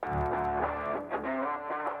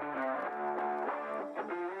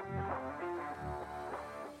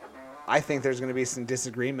I think there's going to be some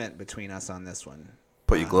disagreement between us on this one.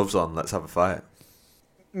 Put your gloves on. Let's have a fight.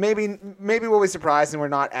 Maybe we'll be surprised and we're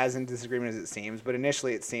not as in disagreement as it seems, but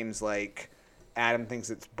initially it seems like Adam thinks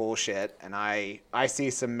it's bullshit, and I see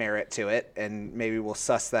some merit to it, and maybe we'll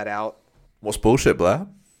suss that out. What's bullshit, Blair?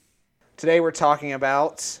 Today we're talking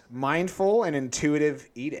about mindful and intuitive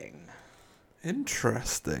eating.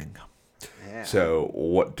 Interesting. Yeah. So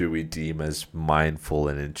what do we deem as mindful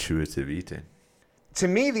and intuitive eating? To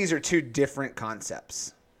me, these are two different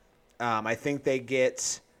concepts. I think they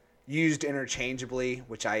get used interchangeably,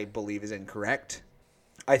 which I believe is incorrect.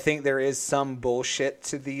 I think there is some bullshit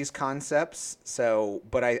to these concepts,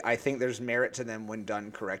 but I think there's merit to them when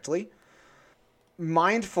done correctly.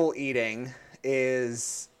 Mindful eating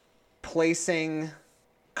is placing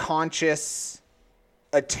conscious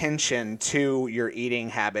attention to your eating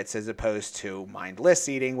habits as opposed to mindless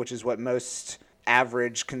eating, which is what most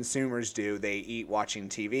average consumers do. They eat watching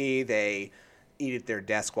TV, they eat at their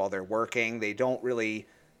desk while they're working. They don't really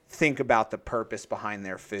think about the purpose behind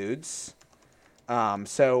their foods.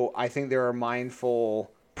 So I think there are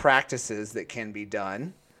mindful practices that can be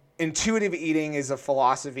done. Intuitive eating is a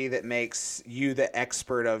philosophy that makes you the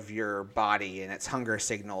expert of your body and its hunger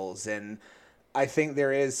signals. And I think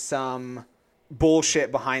there is some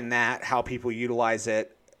bullshit behind that, how people utilize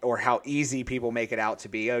it or how easy people make it out to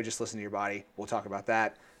be. Oh, just listen to your body. We'll talk about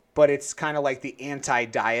that. But it's kind of like the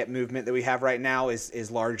anti-diet movement that we have right now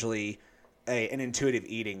is largely an intuitive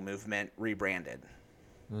eating movement rebranded.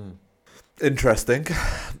 Interesting.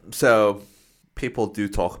 So people do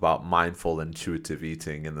talk about mindful intuitive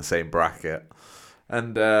eating in the same bracket.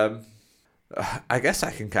 And I guess I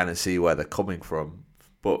can kind of see where they're coming from.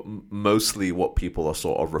 But mostly what people are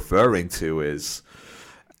sort of referring to is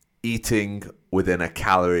eating within a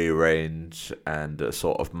calorie range and a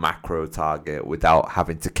sort of macro target without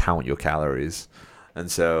having to count your calories. And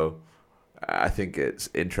so I think it's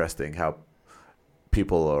interesting how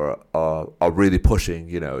people are really pushing,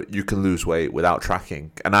 you can lose weight without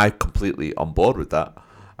tracking. And I'm completely on board with that.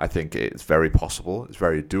 I think it's very possible. It's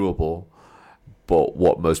very doable. But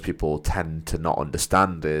what most people tend to not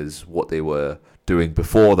understand is what they were doing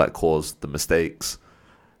before that caused the mistakes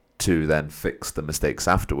to then fix the mistakes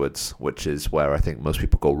afterwards, which is where I think most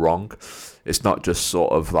people go wrong. It's not just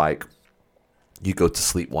sort of like you go to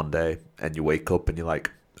sleep one day and you wake up and you're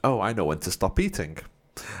like, oh, I know when to stop eating.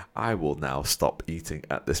 I will now stop eating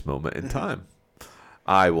at this moment in time.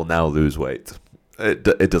 I will now lose weight. It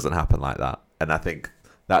doesn't happen like that. And I think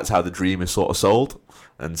that's how the dream is sort of sold.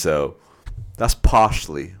 And so that's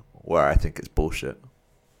partially where I think it's bullshit.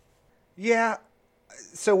 Yeah.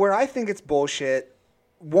 So where I think it's bullshit,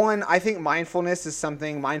 one, I think mindful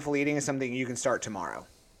eating is something you can start tomorrow.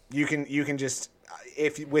 You can just,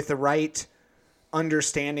 if with the right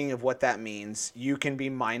understanding of what that means, you can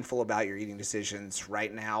be mindful about your eating decisions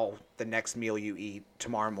right now, the next meal you eat,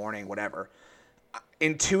 tomorrow morning, whatever.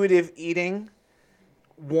 Intuitive eating,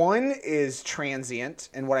 one, is transient.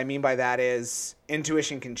 And what I mean by that is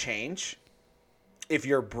intuition can change. If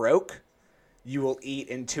you're broke, you will eat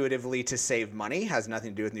intuitively to save money. Has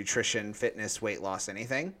nothing to do with nutrition, fitness, weight loss,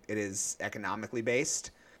 anything. It is economically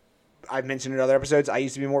based. I've mentioned in other episodes, I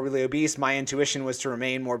used to be morbidly obese. My intuition was to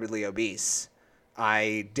remain morbidly obese.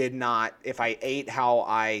 I did not, if I ate how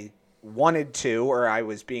I wanted to, or I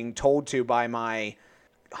was being told to by my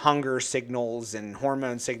hunger signals and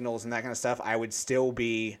hormone signals and that kind of stuff, I would still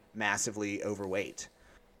be massively overweight.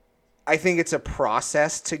 I think it's a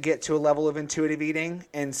process to get to a level of intuitive eating,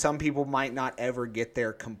 and some people might not ever get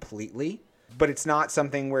there completely, but it's not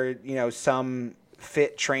something where, some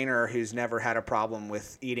fit trainer who's never had a problem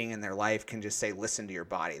with eating in their life can just say, listen to your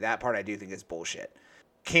body. That part I do think is bullshit.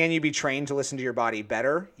 Can you be trained to listen to your body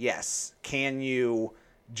better? Yes. Can you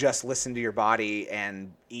just listen to your body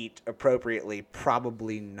and eat appropriately?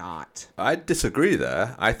 Probably not. I disagree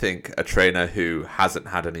there. I think a trainer who hasn't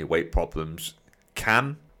had any weight problems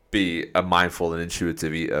can be a mindful and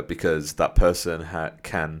intuitive eater, because that person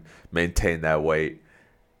can maintain their weight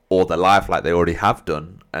all their life like they already have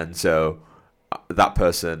done. And so that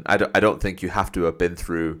person, I don't think you have to have been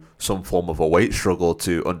through some form of a weight struggle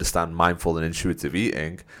to understand mindful and intuitive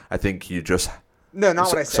eating. I think you just... No, not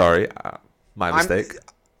what I said. Sorry, my mistake.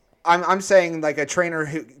 I'm saying like a trainer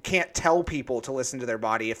who can't tell people to listen to their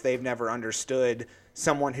body if they've never understood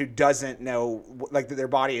someone who doesn't know, like, that their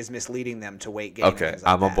body is misleading them to weight gain. Okay,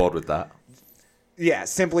 I'm on board with that. Yeah,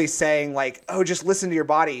 simply saying like, oh, just listen to your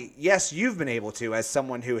body. Yes, you've been able to, as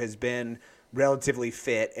someone who has been relatively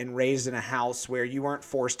fit and raised in a house where you weren't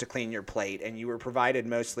forced to clean your plate and you were provided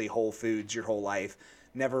mostly whole foods your whole life.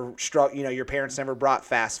 Never struck, your parents never brought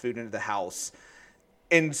fast food into the house.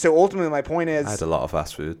 And so ultimately my point is... I had a lot of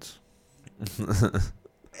fast foods.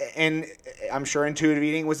 And I'm sure intuitive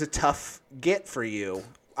eating was a tough get for you.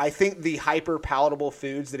 I think the hyper palatable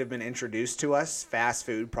foods that have been introduced to us, fast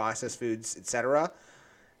food, processed foods, etc.,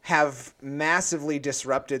 have massively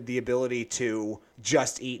disrupted the ability to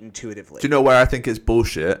just eat intuitively. Do you know where I think it's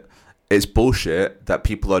bullshit? It's bullshit that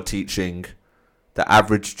people are teaching the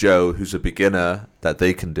average Joe who's a beginner that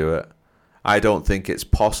they can do it. I don't think it's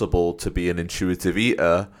possible to be an intuitive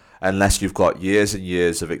eater unless you've got years and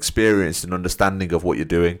years of experience and understanding of what you're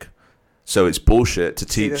doing. So it's bullshit to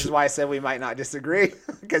teach. See, this is why I said we might not disagree,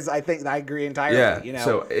 because I think I agree entirely. Yeah, you know?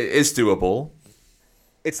 so it is doable.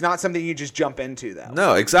 It's not something you just jump into, though.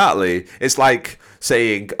 No, exactly. It's like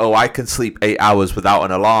saying, oh, I can sleep 8 hours without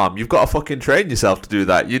an alarm. You've got to fucking train yourself to do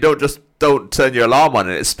that. You don't turn your alarm on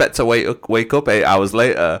and expect to wake up 8 hours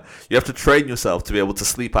later. You have to train yourself to be able to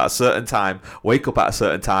sleep at a certain time, wake up at a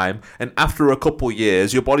certain time, and after a couple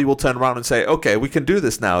years, your body will turn around and say, okay, we can do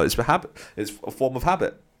this now. It's a habit. It's a form of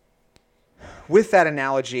habit. With that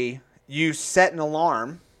analogy, you set an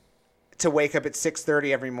alarm to wake up at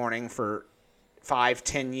 6:30 every morning for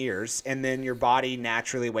 5-10 years, and then your body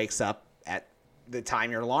naturally wakes up at the time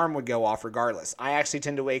your alarm would go off regardless. I actually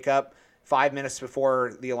tend to wake up 5 minutes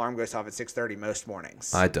before the alarm goes off at 6:30 most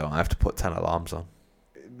mornings. I don't. I have to put 10 alarms on.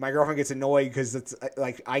 My girlfriend gets annoyed because it's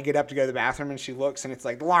like I get up to go to the bathroom and she looks and it's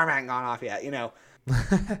like the alarm hasn't gone off yet, you know.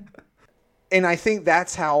 And I think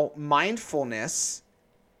that's how mindfulness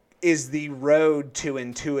is the road to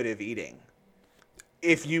intuitive eating.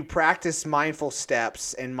 If you practice mindful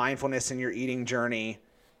steps and mindfulness in your eating journey,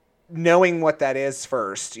 knowing what that is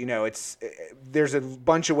first, you know, there's a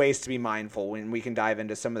bunch of ways to be mindful, and we can dive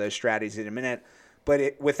into some of those strategies in a minute.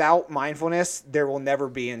 But without mindfulness, there will never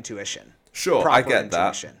be intuition. Sure, I get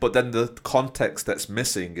that. But then the context that's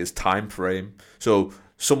missing is time frame. So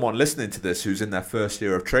someone listening to this who's in their first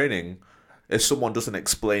year of training, if someone doesn't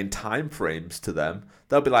explain time frames to them,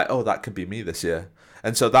 they'll be like, oh, that could be me this year.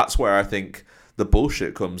 And so that's where I think the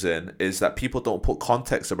bullshit comes in, is that people don't put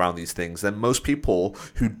context around these things. Then most people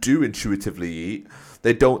who do intuitively eat,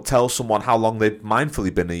 they don't tell someone how long they've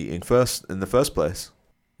mindfully been eating in the first place.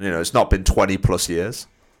 You know, it's not been 20 plus years.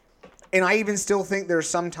 And I even still think there's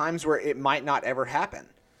some times where it might not ever happen.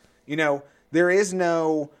 You know, there is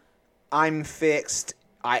no, I'm fixed,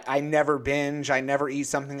 I never binge, I never eat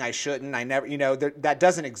something I shouldn't, I never, you know, that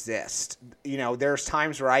doesn't exist. You know, there's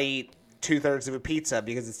times where I eat 2/3 of a pizza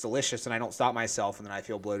because it's delicious and I don't stop myself and then I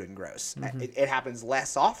feel bloated and gross. Mm-hmm. It happens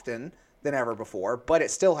less often than ever before, but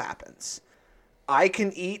it still happens. I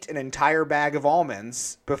can eat an entire bag of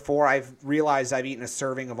almonds before I've realized I've eaten a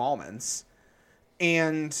serving of almonds.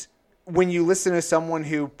 And when you listen to someone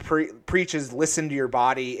who preaches listen to your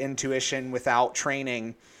body, intuition without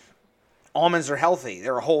training, almonds are healthy.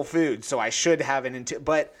 They're a whole food, so I should have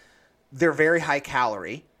but they're very high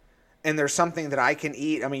calorie. And there's something that I can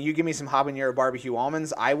eat. I mean, you give me some habanero barbecue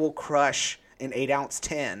almonds, I will crush an 8-ounce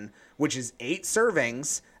tin, which is 8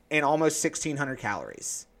 servings and almost 1,600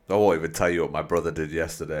 calories. I won't even tell you what my brother did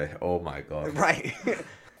yesterday. Oh, my God. Right.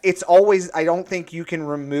 It's always, I don't think you can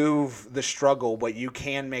remove the struggle, but you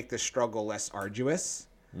can make the struggle less arduous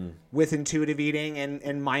with intuitive eating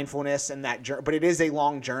and mindfulness and that journey. But it is a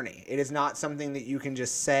long journey. It is not something that you can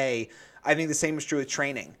just say. I think the same is true with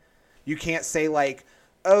training. You can't say like,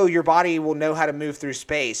 oh, your body will know how to move through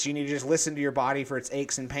space. You need to just listen to your body for its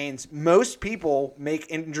aches and pains. Most people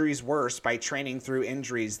make injuries worse by training through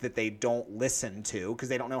injuries that they don't listen to because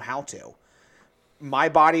they don't know how to. My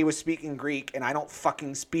body was speaking Greek, and I don't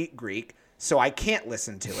fucking speak Greek, so I can't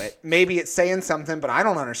listen to it. Maybe it's saying something, but I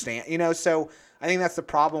don't understand. You know, so I think that's the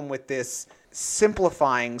problem with this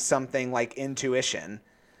simplifying something like intuition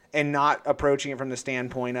and not approaching it from the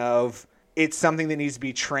standpoint of it's something that needs to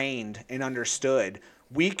be trained and understood.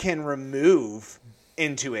 We can remove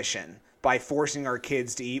intuition by forcing our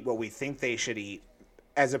kids to eat what we think they should eat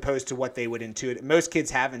as opposed to what they would intuit. Most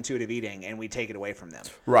kids have intuitive eating and we take it away from them.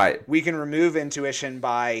 Right. We can remove intuition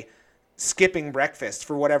by skipping breakfast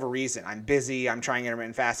for whatever reason. I'm busy, I'm trying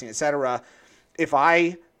intermittent fasting, etc. If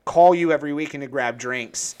I call you every weekend to grab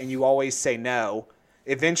drinks and you always say no,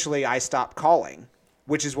 eventually I stop calling,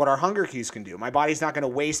 which is what our hunger cues can do. My body's not going to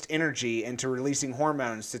waste energy into releasing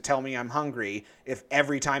hormones to tell me I'm hungry if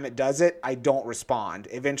every time it does it, I don't respond.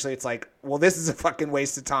 Eventually it's like, well, this is a fucking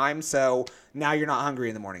waste of time, so now you're not hungry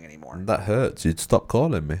in the morning anymore. That hurts. You'd stop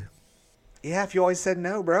calling me. Yeah, if you always said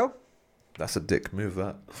no, bro. That's a dick move,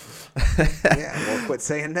 that. Yeah, well, quit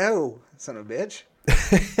saying no, son of a bitch.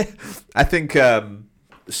 I think a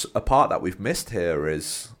part that we've missed here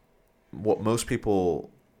is what most people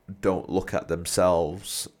don't look at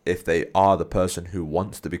themselves if they are the person who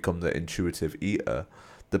wants to become the intuitive eater.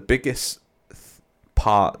 The biggest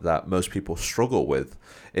part that most people struggle with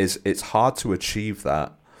is it's hard to achieve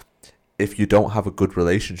that if you don't have a good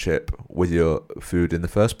relationship with your food in the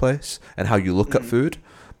first place and how you look at food,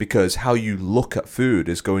 because how you look at food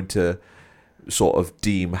is going to sort of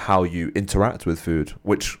deem how you interact with food,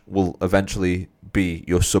 which will eventually be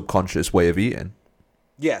your subconscious way of eating.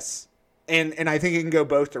 Yes. And I think it can go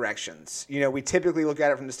both directions. You know, we typically look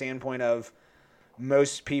at it from the standpoint of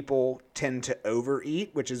most people tend to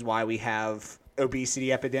overeat, which is why we have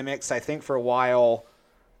obesity epidemics. I think for a while,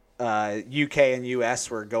 UK and US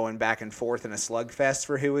were going back and forth in a slugfest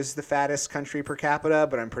for who was the fattest country per capita,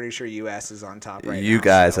 but I'm pretty sure US is on top right now. You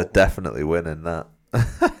guys are definitely winning that.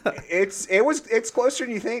 It's closer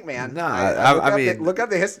than you think, man. No, I mean, look up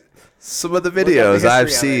the history. Some of the videos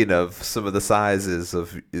I've seen of some of the sizes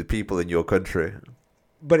of the people in your country.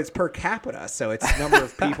 But it's per capita, so it's number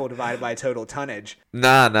of people divided by total tonnage.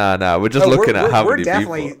 Nah. We're just looking at how many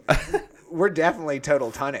people. We're definitely total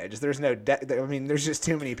tonnage. There's there's just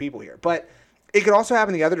too many people here. But it could also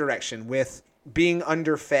happen the other direction with being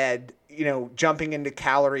underfed, you know, jumping into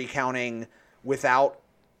calorie counting without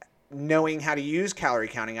knowing how to use calorie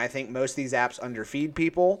counting. I think most of these apps underfeed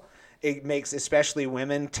people. It makes especially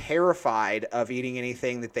women terrified of eating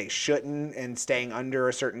anything that they shouldn't and staying under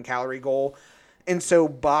a certain calorie goal. And so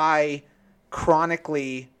by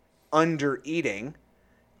chronically under eating,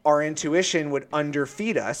 our intuition would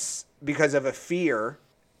underfeed us because of a fear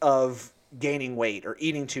of gaining weight or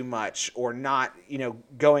eating too much or not, you know,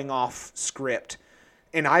 going off script.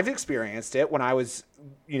 And I've experienced it when I was,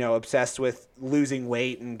 you know, obsessed with losing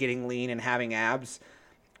weight and getting lean and having abs.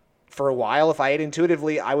 For a while, if I ate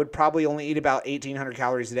intuitively, I would probably only eat about 1,800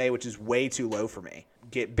 calories a day, which is way too low for me.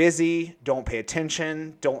 Get busy, don't pay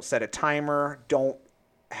attention, don't set a timer, don't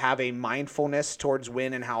have a mindfulness towards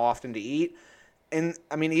when and how often to eat. And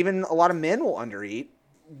I mean, even a lot of men will undereat.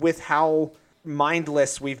 With how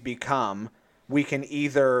mindless we've become, we can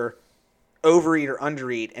either overeat or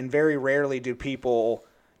undereat, and very rarely do people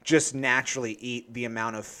just naturally eat the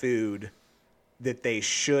amount of food that they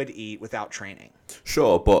should eat without training.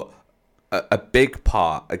 Sure, but a big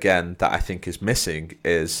part, again, that I think is missing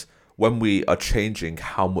is when we are changing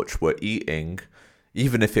how much we're eating,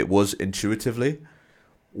 even if it was intuitively,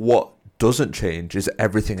 what doesn't change is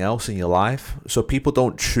everything else in your life. So people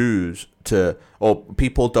don't choose to, or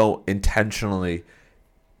people don't intentionally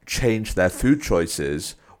change their food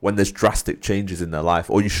choices when there's drastic changes in their life,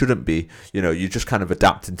 or you shouldn't be, you know, you just kind of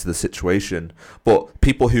adapt into the situation. But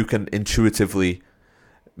people who can intuitively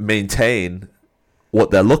maintain what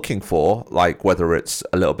they're looking for, like whether it's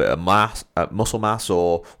a little bit of mass, muscle mass,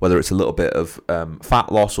 or whether it's a little bit of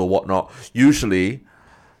fat loss or whatnot, usually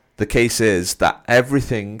the case is that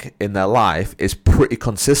everything in their life is pretty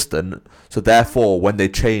consistent. So therefore, when they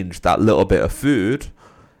change that little bit of food,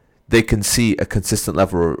 they can see a consistent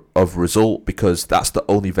level of result because that's the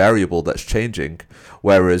only variable that's changing.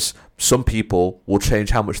 Whereas some people will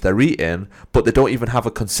change how much they're eating, but they don't even have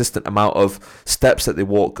a consistent amount of steps that they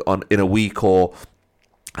walk on in a week, or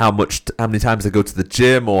how many times they go to the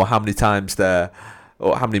gym, or how many times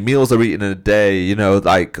or how many meals they're eating in a day, you know,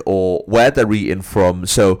 like, or where they're eating from,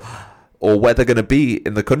 so, or where they're going to be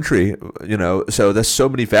in the country, you know. So there's so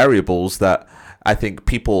many variables that I think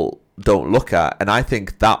people don't look at, and I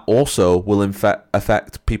think that also will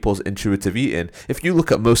affect people's intuitive eating. If you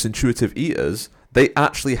look at most intuitive eaters, they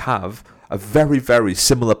actually have a very, very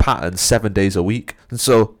similar pattern 7 days a week, and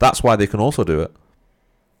so that's why they can also do it.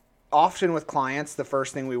 Often with clients, the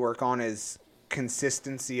first thing we work on is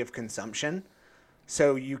consistency of consumption.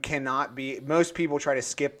 So you cannot be, most people try to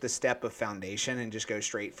skip the step of foundation and just go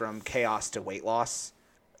straight from chaos to weight loss.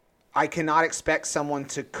 I cannot expect someone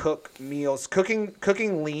to cook meals, cooking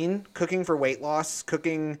lean, cooking for weight loss,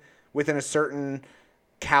 cooking within a certain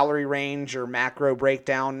calorie range or macro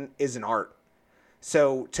breakdown is an art.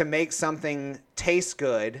 So to make something taste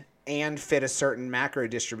good and fit a certain macro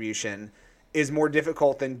distribution is more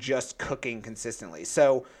difficult than just cooking consistently.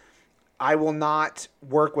 So I will not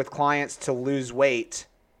work with clients to lose weight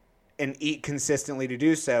and eat consistently to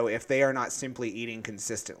do so if they are not simply eating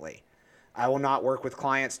consistently. I will not work with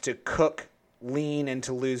clients to cook lean and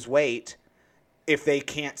to lose weight if they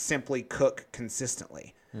can't simply cook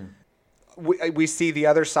consistently. We see the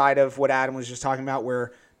other side of what Adam was just talking about,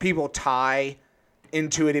 where people tie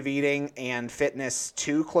intuitive eating and fitness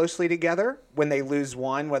too closely together. When they lose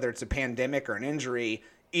one, whether it's a pandemic or an injury,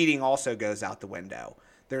 eating also goes out the window.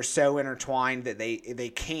 They're so intertwined that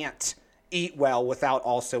they can't eat well without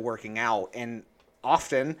also working out. And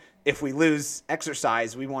often, if we lose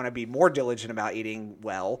exercise, we want to be more diligent about eating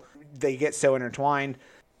well. They get so intertwined.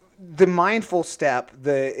 The mindful step,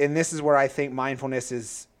 and this is where I think mindfulness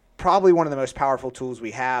is probably one of the most powerful tools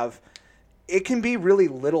we have. It can be really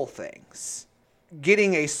little things.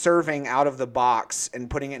 Getting a serving out of the box and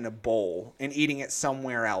putting it in a bowl and eating it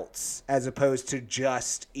somewhere else as opposed to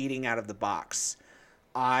just eating out of the box.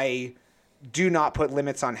 I do not put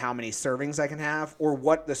limits on how many servings I can have or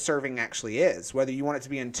what the serving actually is, whether you want it to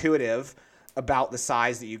be intuitive about the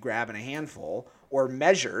size that you grab in a handful or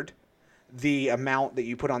measured, the amount that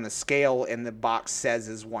you put on the scale and the box says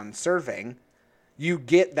is one serving. You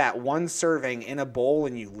get that one serving in a bowl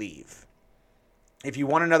and you leave. If you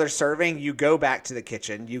want another serving, you go back to the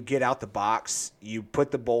kitchen, you get out the box, you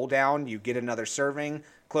put the bowl down, you get another serving,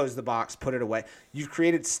 close the box, put it away. You've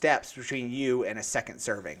created steps between you and a second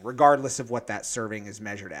serving, regardless of what that serving is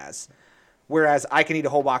measured as. Whereas I can eat a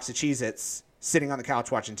whole box of Cheez-Its sitting on the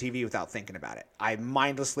couch watching TV without thinking about it. I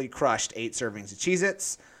mindlessly crushed 8 servings of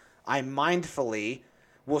Cheez-Its. I mindfully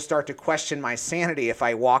will start to question my sanity if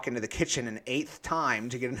I walk into the kitchen an 8th time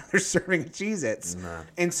to get another serving of Cheez-Its. Nah.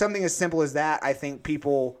 And something as simple as that, I think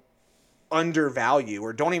people undervalue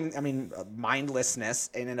or don't even,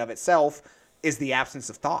 mindlessness in and of itself is the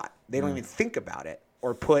absence of thought. They don't even think about it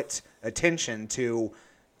or put attention to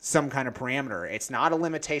some kind of parameter. It's not a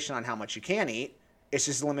limitation on how much you can eat. It's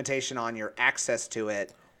just a limitation on your access to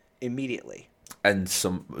it immediately. And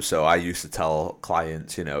so I used to tell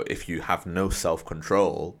clients, if you have no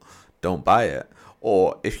self-control, don't buy it.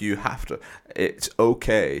 Or if you have to, it's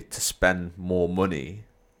okay to spend more money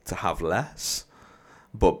to have less.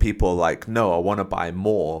 But people are like, no, I want to buy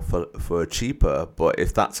more for cheaper. But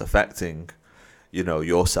if that's affecting,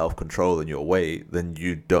 your self-control and your weight, then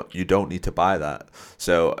you don't need to buy that.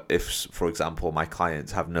 So if, for example, my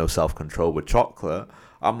clients have no self-control with chocolate,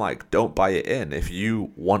 I'm like, don't buy it in. If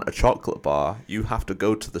you want a chocolate bar, you have to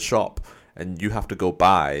go to the shop and you have to go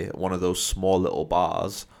buy one of those small little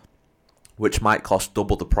bars, which might cost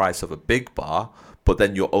double the price of a big bar, but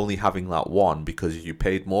then you're only having that one because you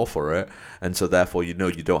paid more for it. And so therefore, you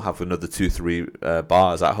don't have another 2-3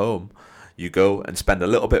 bars at home. You go and spend a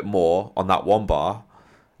little bit more on that one bar,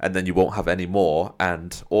 and then you won't have any more.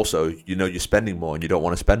 And also, you're spending more and you don't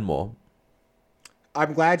want to spend more.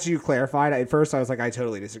 I'm glad you clarified. At first, I was like, I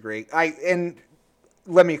totally disagree. And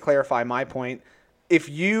let me clarify my point. If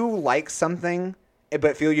you like something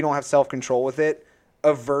but feel you don't have self-control with it,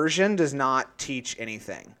 aversion does not teach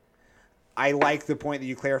anything. I like the point that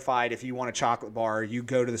you clarified. If you want a chocolate bar, you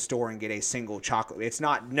go to the store and get a single chocolate. It's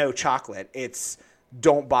not no chocolate. It's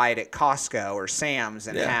don't buy it at Costco or Sam's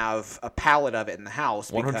and have a pallet of it in the house.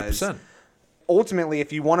 Because 100%. Ultimately,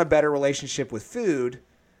 if you want a better relationship with food,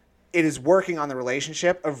 it is working on the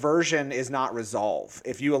relationship. Aversion is not resolve.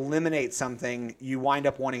 If you eliminate something, you wind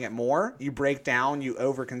up wanting it more. You break down, you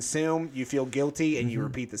overconsume, you feel guilty, and you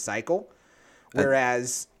repeat the cycle.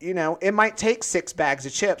 Whereas, it might take 6 bags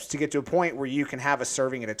of chips to get to a point where you can have a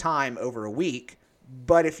serving at a time over a week.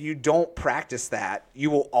 But if you don't practice that, you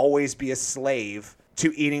will always be a slave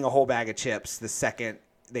to eating a whole bag of chips the second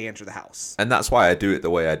they enter the house. And that's why I do it the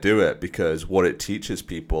way I do it, because what it teaches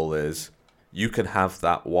people is you can have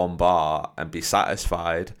that one bar and be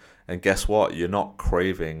satisfied. And guess what? You're not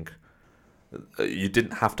craving. You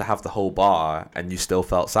didn't have to have the whole bar and you still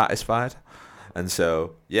felt satisfied. And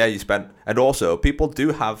so, you spent. And also, people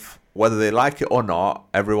do have, whether they like it or not,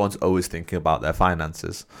 everyone's always thinking about their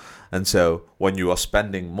finances. And so when you are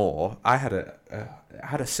spending more, I had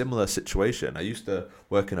a similar situation. I used to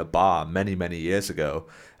work in a bar many, many years ago,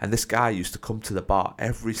 and this guy used to come to the bar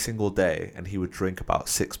every single day, and he would drink about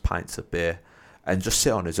 6 pints of beer and just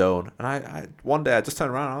sit on his own. And I one day I just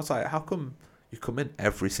turned around and I was like, how come you come in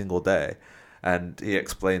every single day? And he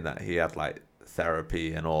explained that he had like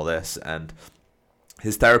therapy and all this, and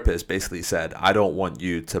his therapist basically said, I don't want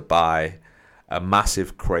you to buy a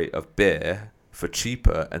massive crate of beer for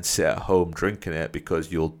cheaper and sit at home drinking it,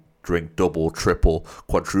 because you'll drink double, triple,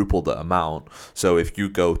 quadruple the amount. So if you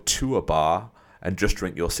go to a bar and just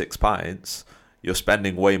drink your 6 pints, you're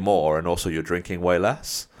spending way more and also you're drinking way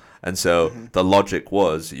less. And so the logic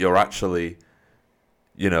was, you're actually,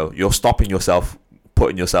 you're stopping yourself,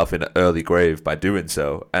 putting yourself in an early grave by doing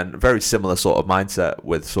so. And very similar sort of mindset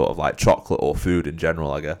with sort of like chocolate or food in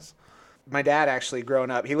general, I guess. My dad actually, growing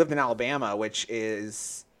up, he lived in Alabama, which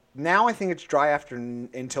is... Now I think it's dry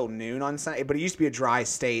until noon on Sunday, but it used to be a dry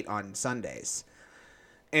state on Sundays.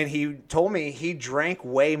 And he told me he drank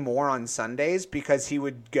way more on Sundays because he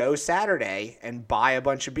would go Saturday and buy a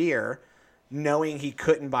bunch of beer, knowing he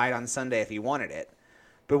couldn't buy it on Sunday if he wanted it.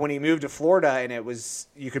 But when he moved to Florida and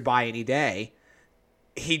you could buy any day,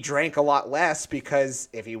 he drank a lot less because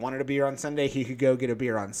if he wanted a beer on Sunday, he could go get a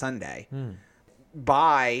beer on Sunday.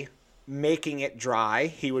 By making it dry,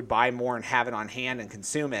 he would buy more and have it on hand and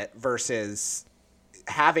consume it, versus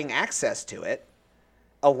having access to it,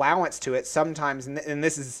 allowance to it sometimes, and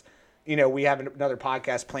this is, we have another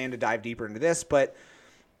podcast planned to dive deeper into this, but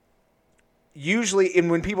usually,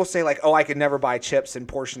 and when people say like, oh, I could never buy chips and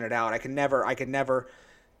portion it out, I could never,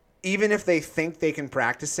 even if they think they can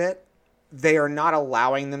practice it, they are not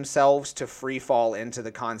allowing themselves to free fall into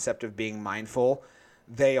the concept of being mindful.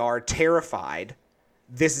 They are terrified.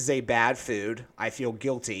 This is a bad food. I feel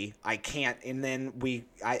guilty. I can't. And then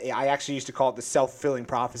I actually used to call it the self-fulfilling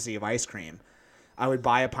prophecy of ice cream. I would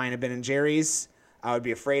buy a pint of Ben & Jerry's. I would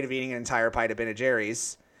be afraid of eating an entire pint of Ben &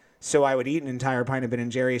 Jerry's. So I would eat an entire pint of Ben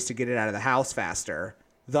 & Jerry's to get it out of the house faster,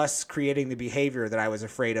 thus creating the behavior that I was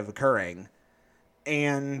afraid of occurring.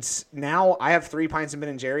 And now I have 3 pints of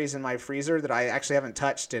Ben & Jerry's in my freezer that I actually haven't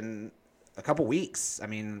touched in a couple weeks. I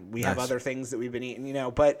mean, we have other things that we've been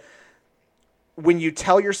eating, but when you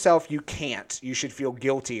tell yourself you can't, you should feel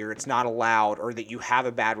guilty or it's not allowed or that you have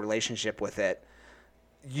a bad relationship with it,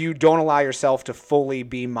 you don't allow yourself to fully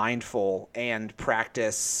be mindful and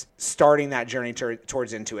practice starting that journey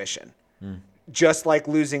towards intuition. Just like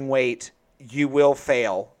losing weight, you will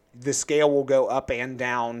fail. The scale will go up and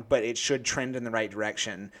down, but it should trend in the right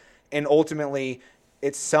direction. And ultimately,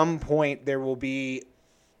 at some point, there will be,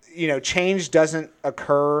 change doesn't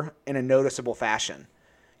occur in a noticeable fashion.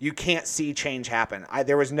 You can't see change happen.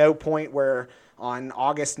 There was no point where on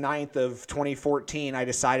August 9th of 2014, I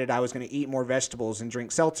decided I was going to eat more vegetables and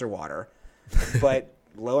drink seltzer water. But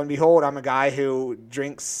lo and behold, I'm a guy who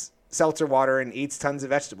drinks seltzer water and eats tons of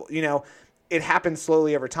vegetables. It happens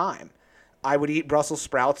slowly over time. I would eat Brussels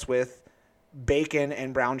sprouts with bacon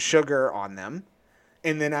and brown sugar on them.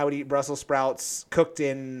 And then I would eat Brussels sprouts cooked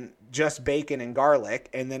in just bacon and garlic.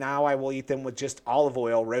 And then now I will eat them with just olive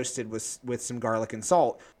oil roasted with some garlic and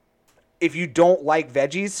salt. If you don't like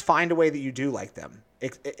veggies, find a way that you do like them.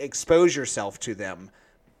 Expose yourself to them.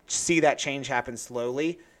 See that change happen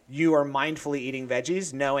slowly. You are mindfully eating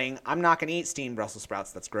veggies, knowing I'm not going to eat steamed Brussels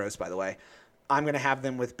sprouts. That's gross, by the way. I'm going to have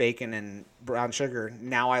them with bacon and brown sugar.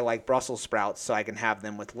 Now I like Brussels sprouts, so I can have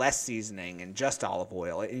them with less seasoning and just olive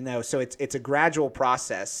oil. So it's a gradual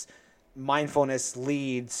process. Mindfulness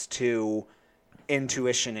leads to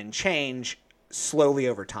intuition and change slowly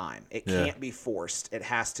over time. It can't be forced. It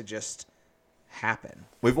has to just happen.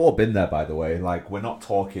 We've all been there, by the way. Like, we're not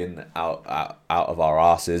talking out of our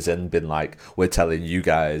asses and been like, we're telling you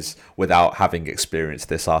guys without having experienced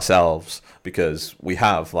this ourselves, because we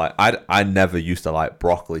have. Like, I never used to like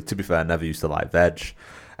broccoli. To be fair, I never used to like veg.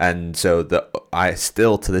 And so I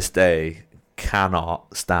still to this day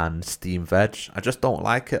cannot stand steamed veg. I just don't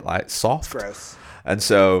like it, like soft. Gross. And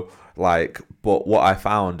so but what I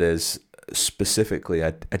found is specifically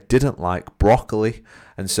I didn't like broccoli.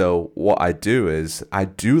 And so what I do is I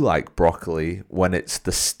do like broccoli when it's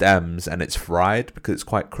the stems and it's fried, because it's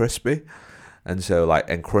quite crispy and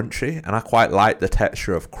crunchy, and I quite like the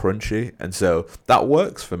texture of crunchy, and so that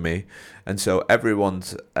works for me. And so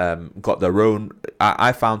everyone's got their own.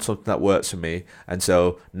 I found something that works for me, and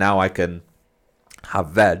so now I can have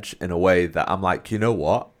veg in a way that I'm like, you know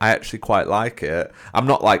what, I actually quite like it. I'm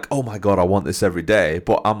not like, oh my god, I want this every day,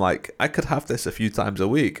 but I'm like, I could have this a few times a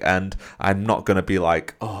week, and I'm not going to be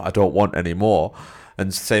like, oh, I don't want any more.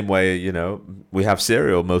 And same way, we have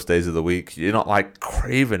cereal most days of the week. You're not like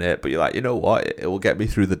craving it, but you're like, you know what, it will get me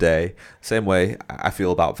through the day. Same way I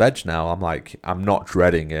feel about veg now. I'm like, I'm not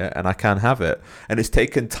dreading it, and I can have it. And it's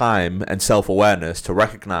taken time and self-awareness to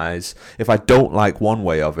recognize, if I don't like one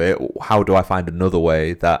way of it, how do I find another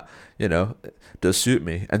way that, does suit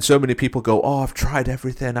me? And so many people go, oh, I've tried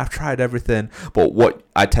everything. But what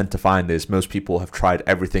I tend to find is most people have tried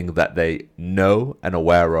everything that they know and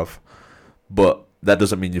aware of. But that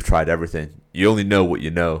doesn't mean you've tried everything. You only know what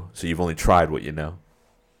you know, so you've only tried what you know.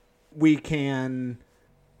 We can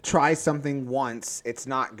try something once, it's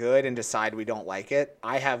not good, and decide we don't like it.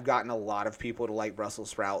 I have gotten a lot of people to like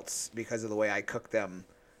Brussels sprouts because of the way I cook them,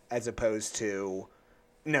 as opposed to,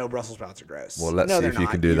 no, Brussels sprouts are gross. Well, let's see if you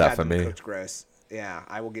can do that for me. Cooked gross. Yeah,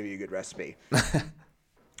 I will give you a good recipe.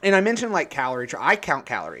 And I mentioned like I count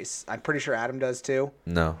calories. I'm pretty sure Adam does too.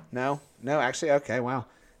 No, actually, okay, wow.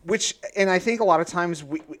 And I think a lot of times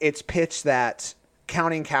it's pitched that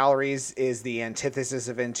counting calories is the antithesis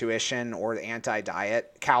of intuition or the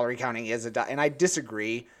anti-diet. Calorie counting is a diet, and I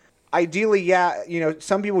disagree. Ideally,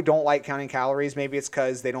 some people don't like counting calories. Maybe it's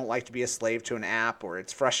because they don't like to be a slave to an app, or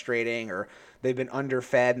it's frustrating, or they've been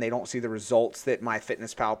underfed and they don't see the results that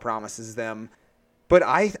MyFitnessPal promises them. But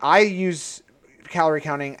I use calorie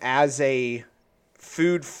counting as a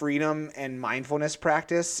food freedom and mindfulness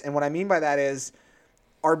practice. And what I mean by that is,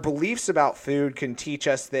 our beliefs about food can teach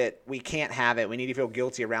us that we can't have it, we need to feel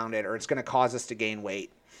guilty around it, or it's going to cause us to gain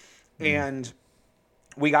weight. And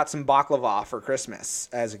we got some baklava for Christmas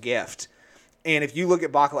as a gift. And if you look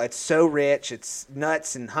at baklava, it's so rich. It's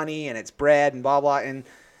nuts and honey and it's bread and blah, blah. And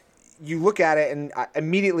you look at it and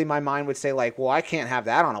immediately my mind would say like, well, I can't have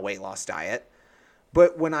that on a weight loss diet.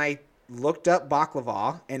 But when I looked up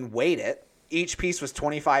baklava and weighed it, each piece was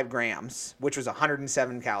 25 grams, which was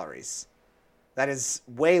 107 calories. That is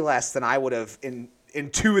way less than I would have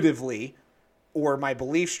intuitively, or my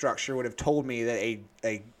belief structure would have told me that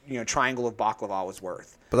a triangle of baklava was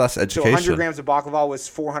worth. But that's education. So 100 grams of baklava was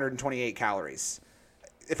 428 calories.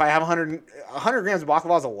 If I have 100 grams of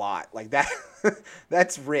baklava is a lot. Like that,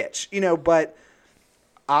 that's rich, but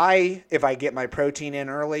if I get my protein in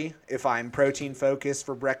early, if I'm protein focused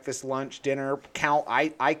for breakfast, lunch, dinner,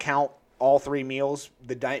 I count all 3 meals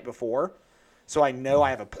the night before. So I know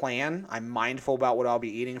I have a plan. I'm mindful about what I'll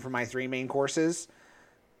be eating for my 3 main courses.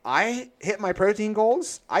 I hit my protein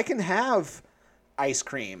goals. I can have ice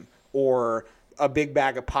cream or a big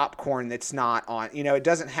bag of popcorn that's not on, it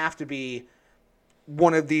doesn't have to be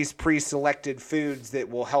one of these pre-selected foods that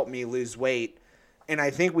will help me lose weight. And I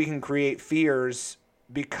think we can create fears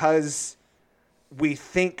because we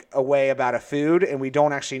think a way about a food and we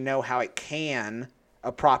don't actually know how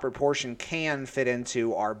a proper portion can fit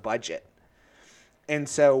into our budget. And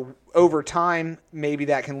so over time, maybe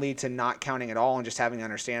that can lead to not counting at all and just having an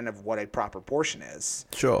understanding of what a proper portion is.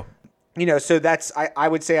 Sure. So that's, I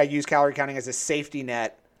would say I use calorie counting as a safety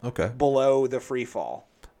net below the free fall.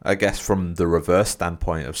 I guess from the reverse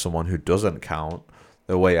standpoint of someone who doesn't count,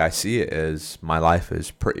 the way I see it is my life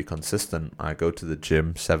is pretty consistent. I go to the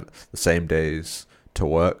gym the same days to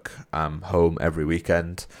work. I'm home every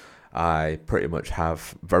weekend. I pretty much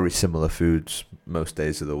have very similar foods most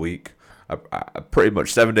days of the week. I pretty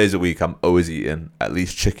much 7 days a week, I'm always eating at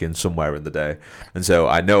least chicken somewhere in the day. And so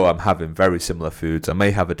I know I'm having very similar foods. I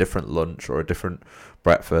may have a different lunch or a different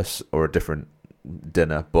breakfast or a different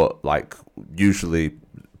dinner, but like usually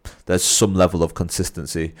there's some level of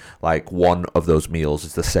consistency. Like one of those meals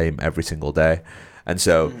is the same every single day. And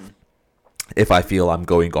so if I feel I'm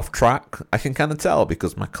going off track, I can kind of tell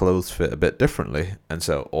because my clothes fit a bit differently. And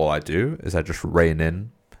so all I do is I just rein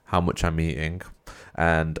in how much I'm eating,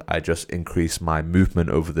 and I just increase my movement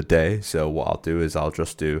over the day. So what I'll do is I'll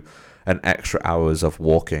just do an extra hours of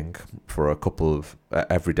walking for a couple of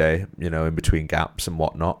every day, in between gaps and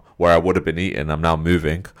whatnot, where I would have been eating, I'm now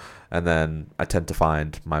moving. And then I tend to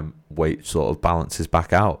find my weight sort of balances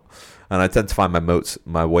back out. And I tend to find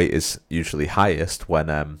my weight is usually highest when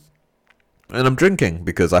and I'm drinking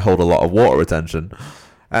because I hold a lot of water retention.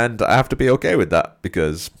 And I have to be okay with that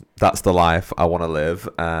because that's the life I want to live,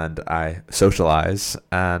 and I socialize,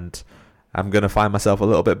 and I'm going to find myself a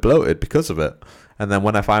little bit bloated because of it. And then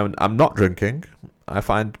when I find I'm not drinking, I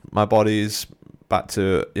find my body's back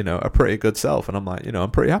to, a pretty good self. And I'm like,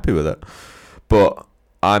 I'm pretty happy with it. But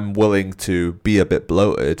I'm willing to be a bit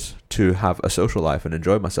bloated to have a social life and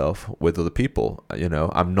enjoy myself with other people.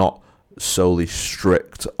 I'm not solely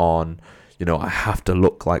strict on, I have to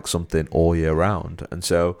look like something all year round. And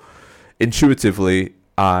so intuitively,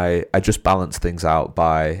 I just balance things out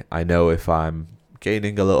by, I know if I'm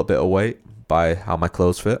gaining a little bit of weight by how my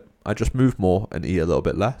clothes fit, I just move more and eat a little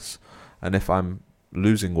bit less. And if I'm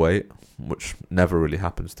losing weight, which never really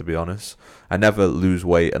happens, to be honest, I never lose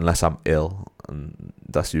weight unless I'm ill. And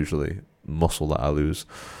that's usually muscle that I lose.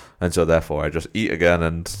 And so therefore I just eat again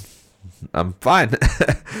and I'm fine.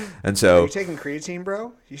 And so, are you taking creatine,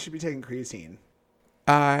 bro? You should be taking creatine.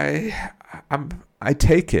 I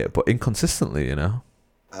take it, but inconsistently,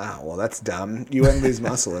 Oh, well, that's dumb. You wouldn't lose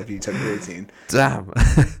muscle if you took creatine. Damn.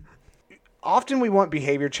 Often we want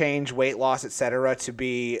behavior change, weight loss, etc., to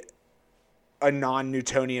be a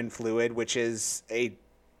non-Newtonian fluid, which is a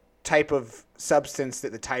type of substance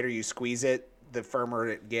that the tighter you squeeze it, the firmer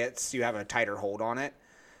it gets. You have a tighter hold on it.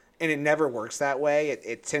 And it never works that way.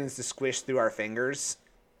 It tends to squish through our fingers.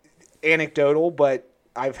 Anecdotal, but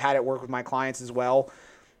I've had it work with my clients as well.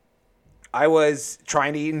 I was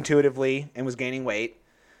trying to eat intuitively and was gaining weight.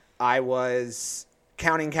 I was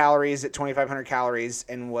counting calories at 2,500 calories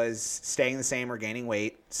and was staying the same or gaining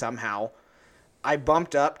weight somehow. I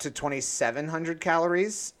bumped up to 2,700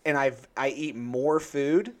 calories, and I eat more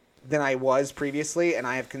food than I was previously, and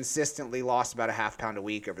I have consistently lost about a half pound a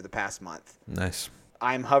week over the past month. Nice.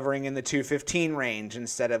 I'm hovering in the 215 range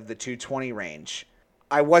instead of the 220 range.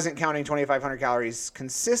 I wasn't counting 2,500 calories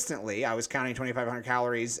consistently. I was counting 2,500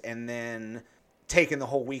 calories and then taking the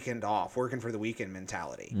whole weekend off, working for the weekend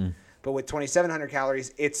mentality. But with 2,700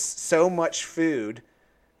 calories, it's so much food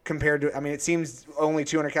compared to, it seems only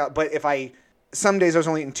 200 calories. But some days I was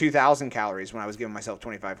only eating 2,000 calories when I was giving myself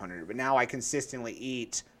 2,500. But now I consistently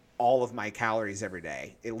eat all of my calories every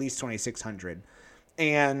day, at least 2,600.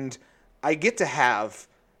 And I get to have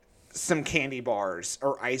some candy bars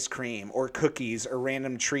or ice cream or cookies or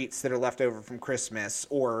random treats that are left over from Christmas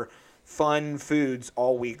or fun foods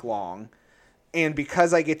all week long. And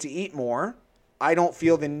because I get to eat more, I don't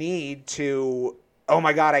feel the need to, oh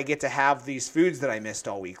my God, I get to have these foods that I missed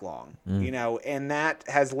all week long, and that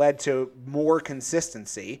has led to more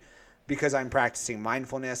consistency because I'm practicing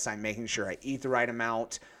mindfulness. I'm making sure I eat the right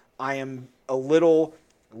amount. I am a little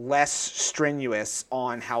less strenuous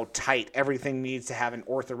on how tight everything needs to have an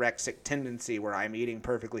orthorexic tendency where I'm eating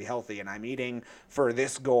perfectly healthy and I'm eating for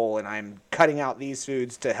this goal and I'm cutting out these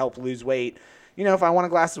foods to help lose weight. If I want a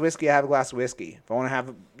glass of whiskey, I have a glass of whiskey. If I want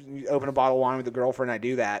to open a bottle of wine with a girlfriend, I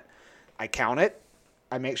do that. I count it.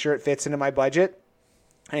 I make sure it fits into my budget.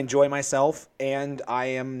 I enjoy myself, and I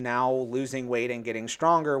am now losing weight and getting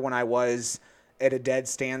stronger when I was at a dead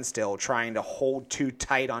standstill trying to hold too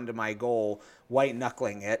tight onto my goal, white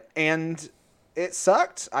knuckling it, and it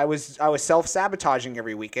sucked. I was self-sabotaging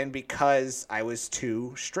every weekend because I was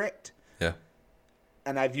too strict. Yeah.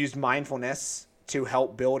 And I've used mindfulness to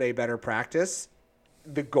help build a better practice.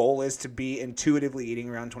 The goal is to be intuitively eating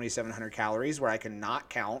around 2,700 calories where I can not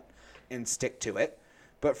count and stick to it.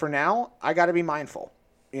 But for now, I got to be mindful.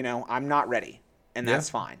 I'm not ready, and that's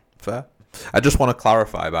fine. Fair. I just want to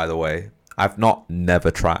clarify, by the way, I've never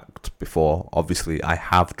tracked before. Obviously, I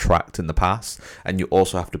have tracked in the past, and you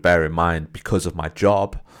also have to bear in mind, because of my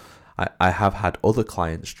job, I have had other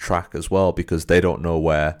clients track as well because they don't know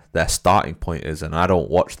where their starting point is, and I don't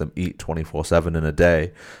watch them eat 24/7 in a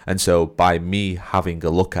day. And so by me having a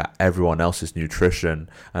look at everyone else's nutrition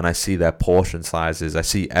and I see their portion sizes, I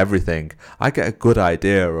see everything, I get a good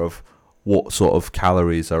idea of what sort of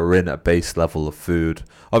calories are in a base level of food.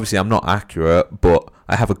 Obviously, I'm not accurate, but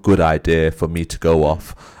I have a good idea for me to go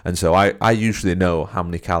off. And so I usually know how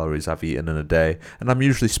many calories I've eaten in a day. And I'm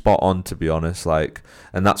usually spot on, to be honest.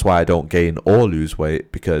 And that's why I don't gain or lose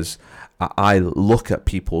weight, because I look at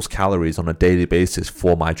people's calories on a daily basis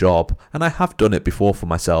for my job. And I have done it before for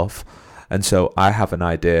myself. And so I have an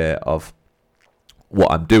idea of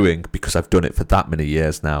what I'm doing because I've done it for that many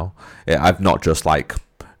years now. I've not just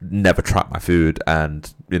never tracked my food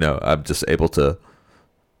and I'm just able to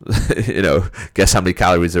guess how many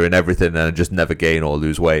calories are in everything and just never gain or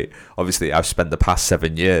lose weight. Obviously, I've spent the past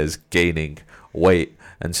 7 years gaining weight,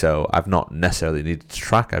 and so I've not necessarily needed to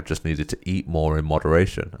track. I've just needed to eat more in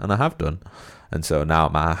moderation, and I have done. And so now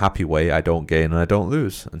I'm at a happy weight. I don't gain and I don't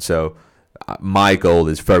lose. And so my goal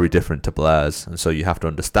is very different to Blair's, and so you have to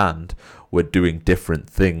understand we're doing different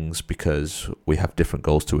things because we have different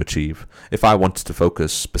goals to achieve. If I wanted to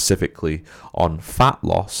focus specifically on fat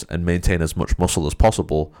loss and maintain as much muscle as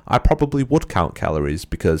possible, I probably would count calories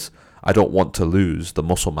because I don't want to lose the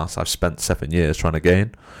muscle mass I've spent 7 years trying to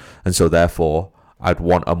gain. And so therefore, I'd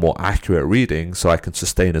want a more accurate reading so I can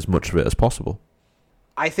sustain as much of it as possible.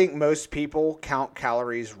 I think most people count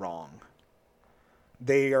calories wrong.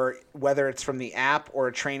 They are, whether it's from the app or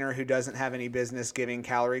a trainer who doesn't have any business giving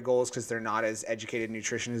calorie goals because they're not as educated in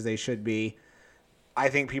nutrition as they should be. I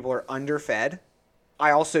think people are underfed. I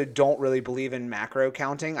also don't really believe in macro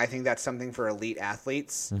counting. I think that's something for elite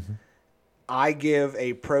athletes. Mm-hmm. I give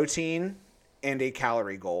a protein and a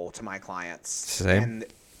calorie goal to my clients. Same. And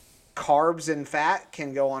carbs and fat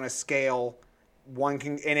can go on a scale. And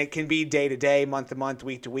it can be day to day, month to month,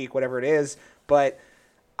 week to week, whatever it is. But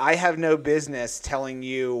I have no business telling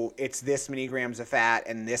you it's this many grams of fat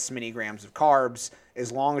and this many grams of carbs.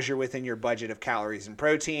 As long as you're within your budget of calories and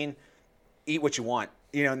protein, eat what you want.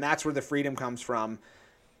 And that's where the freedom comes from.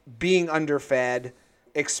 Being underfed,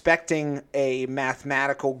 expecting a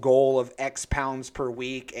mathematical goal of X pounds per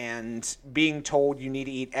week and being told you need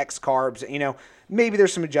to eat X carbs. Maybe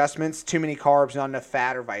there's some adjustments, too many carbs, not enough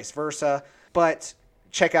fat, or vice versa. But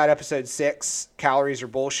check out episode 6, Calories Are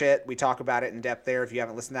Bullshit. We talk about it in depth there if you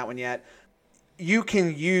haven't listened to that one yet. You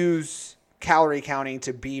can use calorie counting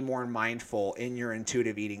to be more mindful in your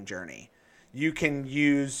intuitive eating journey. You can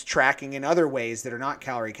use tracking in other ways that are not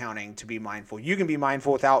calorie counting to be mindful. You can be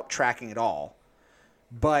mindful without tracking at all.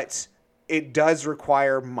 But it does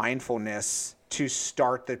require mindfulness to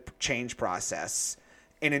start the change process.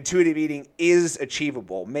 And intuitive eating is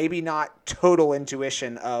achievable. Maybe not total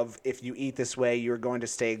intuition of if you eat this way, you're going to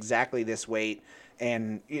stay exactly this weight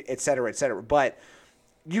and et cetera, et cetera. But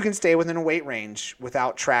you can stay within a weight range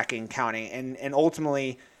without tracking, counting. And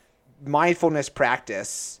ultimately, mindfulness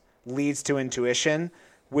practice leads to intuition,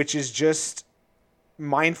 which is just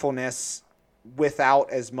mindfulness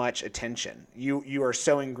without as much attention. You are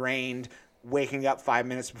so ingrained waking up 5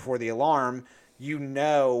 minutes before the alarm,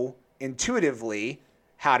 intuitively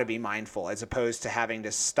how to be mindful, as opposed to having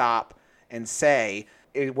to stop and say,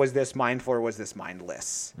 was this mindful or was this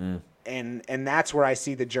mindless? And that's where I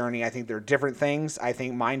see the journey. I think they're different things. I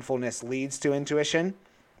think mindfulness leads to intuition,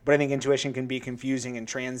 but I think intuition can be confusing and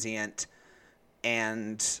transient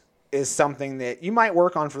and is something that you might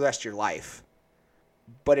work on for the rest of your life,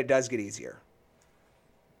 but it does get easier.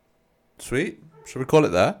 Sweet. Should we call it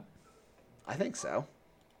there? I think so.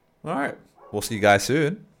 All right. We'll see you guys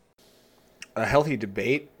soon. A Healthy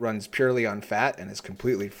Debate runs purely on fat and is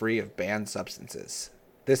completely free of banned substances.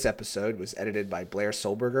 This episode was edited by Blair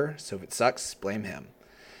Solberger, so if it sucks, blame him.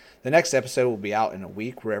 The next episode will be out in a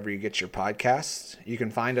week wherever you get your podcasts. You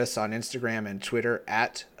can find us on Instagram and Twitter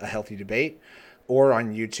at A Healthy Debate or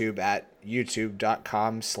on YouTube at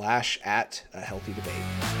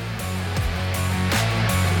youtube.com/@ahealthydebate.